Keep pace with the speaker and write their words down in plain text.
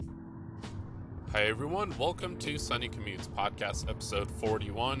Hi everyone, welcome to Sunny Commutes Podcast episode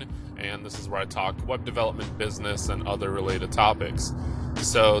 41, and this is where I talk web development, business, and other related topics.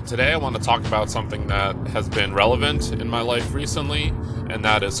 So today I want to talk about something that has been relevant in my life recently, and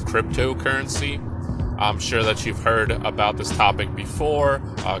that is cryptocurrency. I'm sure that you've heard about this topic before,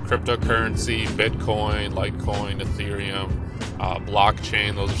 cryptocurrency, Bitcoin, Litecoin, Ethereum,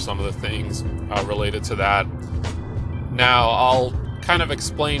 blockchain, those are some of the things related to that. Now, I'll kind of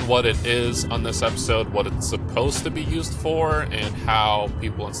explain what it is on this episode, what it's supposed to be used for, and how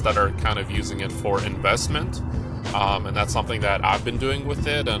people instead are kind of using it for investment. And that's something that I've been doing with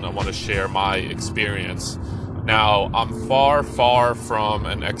it, and I want to share my experience. Now, I'm far from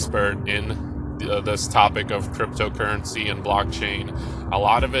an expert in this topic of cryptocurrency and blockchain. A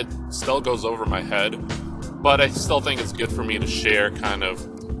lot of it still goes over my head, but I still think it's good for me to share kind of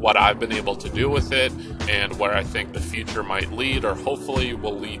what I've been able to do with it and where I think the future might lead, or hopefully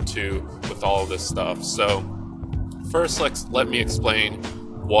will lead to, with all of this stuff. So first, let me explain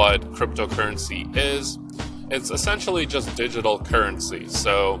what cryptocurrency is. It's essentially just digital currency.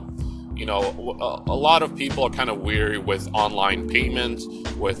 So, a lot of people are kind of weary with online payment,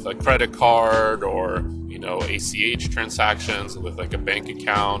 with a credit card or, ACH transactions with like a bank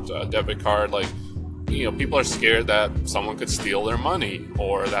account, a debit card, people are scared that someone could steal their money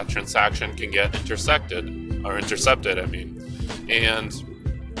or that transaction can get intercepted. And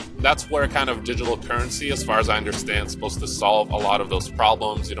that's where kind of digital currency, as far as I understand, is supposed to solve a lot of those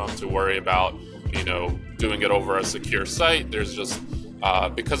problems. You don't have to worry about, doing it over a secure site. There's just,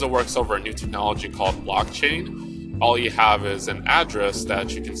 because it works over a new technology called blockchain, all you have is an address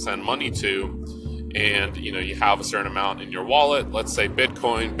that you can send money to. And, you have a certain amount in your wallet. Let's say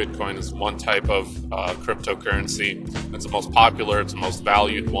Bitcoin. Bitcoin is one type of cryptocurrency. It's the most popular. It's the most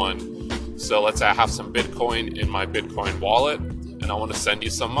valued one. So let's say I have some Bitcoin in my Bitcoin wallet, and I want to send you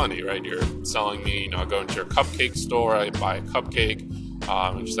some money, right? You're selling me, I go into your cupcake store, I buy a cupcake,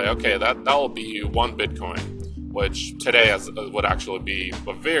 and you say, okay, that will be one Bitcoin, which today would actually be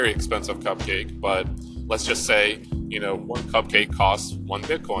a very expensive cupcake. But let's just say, one cupcake costs one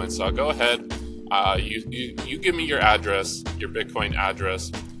Bitcoin. So I'll go ahead. You give me your address, your Bitcoin address.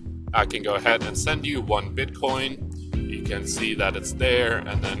 I can go ahead and send you one Bitcoin. You can see that it's there,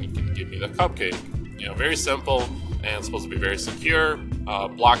 and then you can give me the cupcake. Very simple, and it's supposed to be very secure.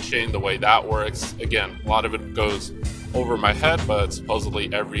 Blockchain, the way that works, again, a lot of it goes over my head, but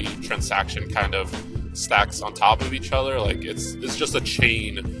supposedly every transaction kind of stacks on top of each other. Like it's just a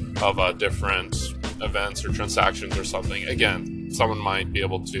chain of different events or transactions or something. Again, someone might be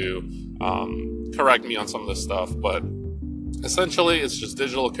able to correct me on some of this stuff, but essentially it's just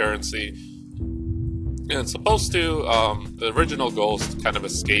digital currency, and it's supposed to, the original goal is to kind of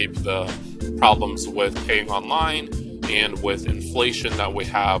escape the problems with paying online and with inflation that we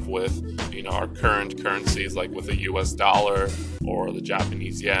have with, our current currencies, like with the US dollar or the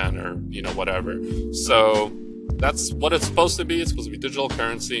Japanese yen or, whatever. So that's what it's supposed to be. It's supposed to be digital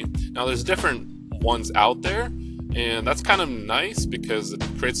currency. Now there's different ones out there, and that's kind of nice because it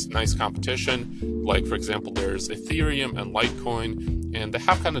creates nice competition. Like, for example, there's Ethereum and Litecoin, and they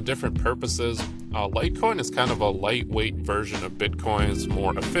have kind of different purposes. Litecoin is kind of a lightweight version of Bitcoin. It's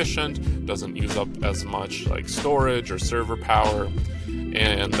more efficient, doesn't use up as much like storage or server power.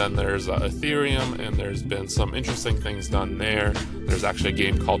 And then there's Ethereum, and there's been some interesting things done there. There's actually a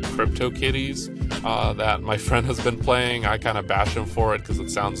game called CryptoKitties that my friend has been playing. I kind of bash him for it because it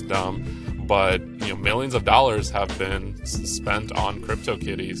sounds dumb. But millions of dollars have been spent on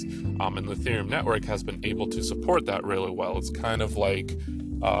CryptoKitties, and the Ethereum network has been able to support that really well. It's kind of like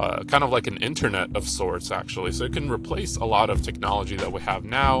an internet of sorts, actually. So it can replace a lot of technology that we have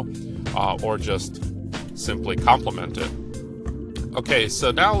now, or just simply complement it. Okay,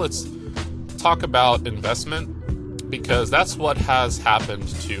 so now let's talk about investment, because that's what has happened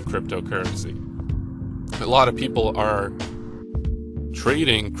to cryptocurrency. A lot of people are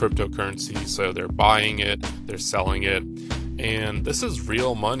trading cryptocurrency, so they're buying it, they're selling it, and this is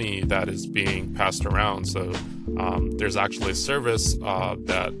real money that is being passed around. So there's actually a service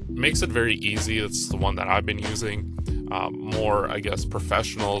that makes it very easy. It's the one that I've been using. More, I guess,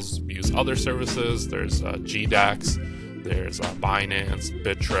 professionals use other services. There's GDAX, there's Binance,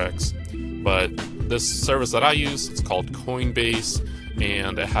 Bittrex, but this service that I use, it's called Coinbase,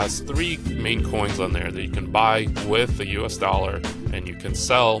 and it has three main coins on there that you can buy with the US dollar, and you can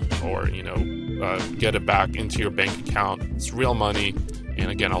sell or get it back into your bank account. It's real money,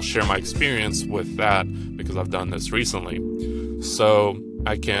 and again, I'll share my experience with that because I've done this recently. So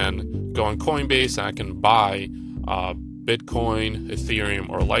I can go on Coinbase and I can buy Bitcoin, Ethereum,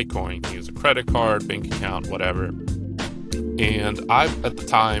 or Litecoin. Use a credit card, bank account, whatever. And at the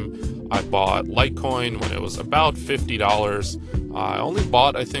time, I bought Litecoin when it was about $50. I only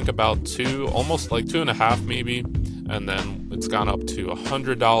bought, I think, about almost like 2.5 maybe, and then it's gone up to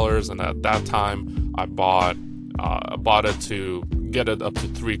 $100. And at that time, I bought it to get it up to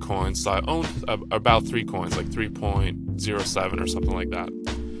 3 coins. So I owned about 3 coins, like 3.07 or something like that.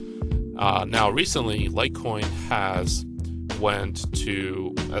 Now recently, Litecoin has went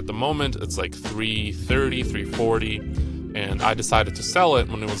to, at the moment, it's like 330, 340, and I decided to sell it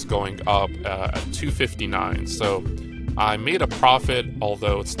when it was going up at 259. So I made a profit,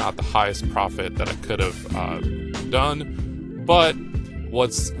 although it's not the highest profit that I could have done. But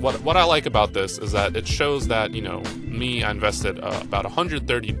what I like about this is that it shows that, I invested about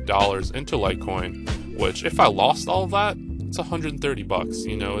 $130 into Litecoin, which if I lost all of that, it's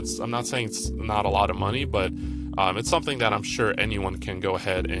 $130. I'm not saying it's not a lot of money, but it's something that I'm sure anyone can go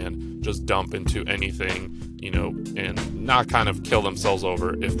ahead and just dump into anything, and not kind of kill themselves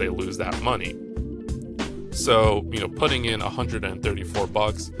over if they lose that money. So, putting in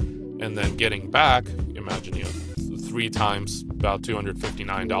 $134 and then getting back, imagine, 3 times about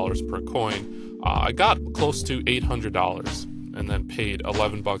 $259 per coin, I got close to $800 and then paid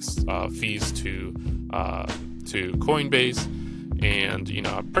 $11 fees to Coinbase. And,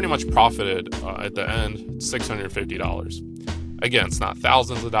 I pretty much profited at the end $650. Again, it's not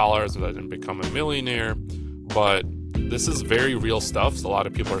thousands of dollars, and I didn't become a millionaire, but this is very real stuff. So a lot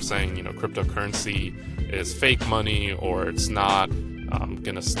of people are saying, cryptocurrency is fake money, or it's not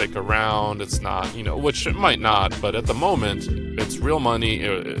going to stick around. It's not, which it might not, but at the moment, it's real money.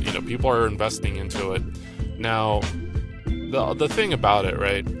 People are investing into it. Now, the thing about it,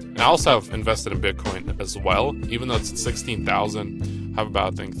 right? And I also have invested in Bitcoin as well, even though it's 16,000, have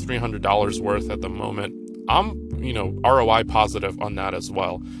about, I think, $300 worth at the moment. I'm, ROI positive on that as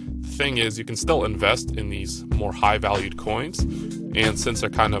well. The thing is, you can still invest in these more high valued coins. And since they're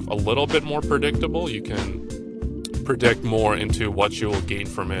kind of a little bit more predictable, you can predict more into what you will gain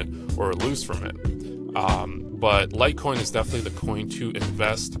from it or lose from it. But Litecoin is definitely the coin to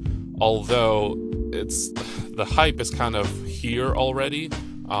invest, although the hype is kind of here already.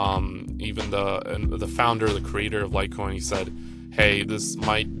 Even the founder, the creator of Litecoin, he said, hey, this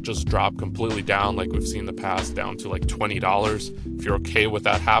might just drop completely down like we've seen in the past, down to like $20. If you're okay with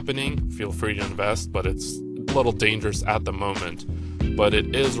that happening, feel free to invest, but it's a little dangerous at the moment. But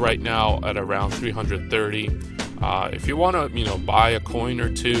it is right now at around 330. If you want to, buy a coin or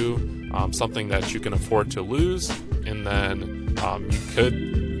two, something that you can afford to lose, and then you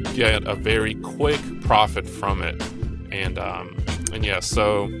could get a very quick profit from it. And yeah,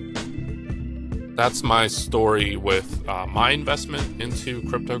 so that's my story with my investment into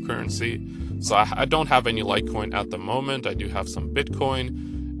cryptocurrency. So I don't have any Litecoin at the moment. I do have some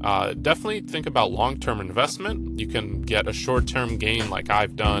Bitcoin. Definitely think about long-term investment. You can get a short-term gain like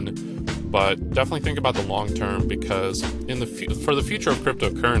I've done, but definitely think about the long-term, because for the future of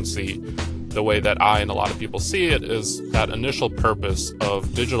cryptocurrency, the way that I and a lot of people see it is that initial purpose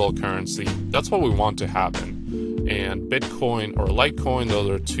of digital currency. That's what we want to happen. And Bitcoin or Litecoin, those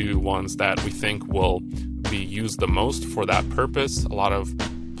are two ones that we think will be used the most for that purpose. A lot of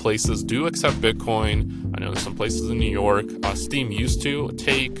places do accept Bitcoin. I know there's some places in New York. Steam used to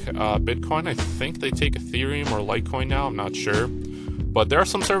take Bitcoin. I think they take Ethereum or Litecoin now. I'm not sure. But there are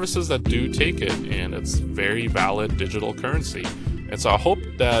some services that do take it, and it's very valid digital currency. And so I hope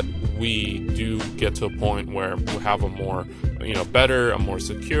that we do get to a point where we have a more, better, a more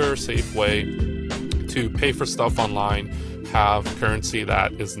secure, safe way to pay for stuff online, have currency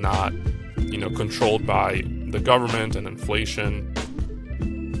that is not, controlled by the government and inflation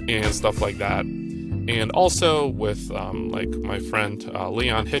and stuff like that. And also with like my friend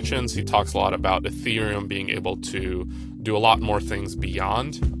Leon Hitchens, he talks a lot about Ethereum being able to do a lot more things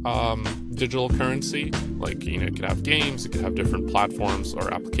beyond digital currency. Like, you could have games, you could have different platforms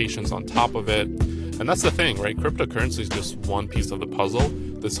or applications on top of it. And that's the thing, right? Cryptocurrency is just one piece of the puzzle.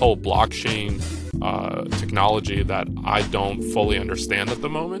 This whole blockchain technology that I don't fully understand at the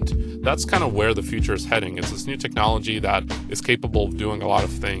moment, that's kind of where the future is heading. It's this new technology that is capable of doing a lot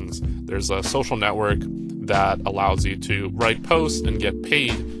of things. There's a social network that allows you to write posts and get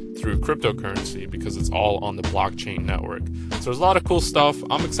paid through cryptocurrency because it's all on the blockchain network. So there's a lot of cool stuff.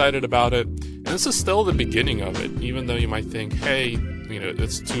 I'm excited about it. And this is still the beginning of it, even though you might think, hey,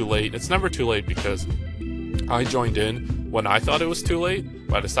 it's too late. It's never too late, because I joined in when I thought it was too late,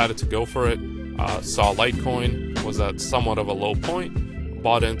 but I decided to go for it. Saw Litecoin was at somewhat of a low point,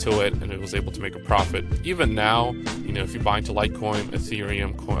 bought into it, and it was able to make a profit. Even now, if you buy into Litecoin,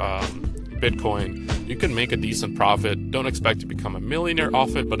 Ethereum, Bitcoin, you can make a decent profit. Don't expect to become a millionaire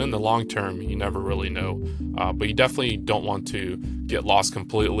off it, but in the long term, you never really know. But you definitely don't want to get lost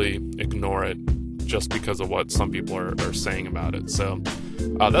completely, ignore it just because of what some people are saying about it. So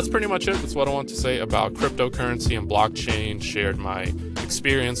that's pretty much it. That's what I want to say about cryptocurrency and blockchain. Shared my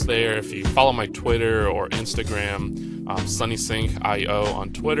experience there. If you follow my Twitter or Instagram, SunnySync.io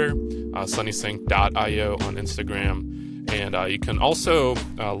on Twitter, SunnySync.io on Instagram. And you can also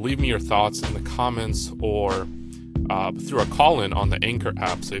leave me your thoughts in the comments or through a call-in on the Anchor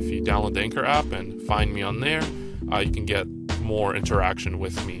app. So if you download the Anchor app and find me on there, you can get more interaction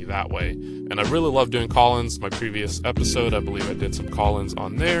with me that way. And I really love doing call-ins. My previous episode, I believe I did some call-ins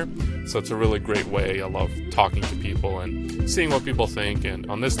on there. So it's a really great way. I love talking to people and seeing what people think. And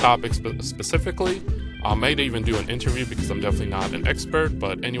on this topic specifically, I might even do an interview because I'm definitely not an expert,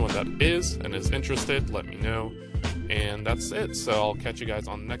 but anyone that is and is interested, let me know. And that's it. So I'll catch you guys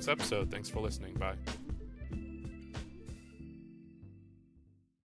on the next episode. Thanks for listening. Bye.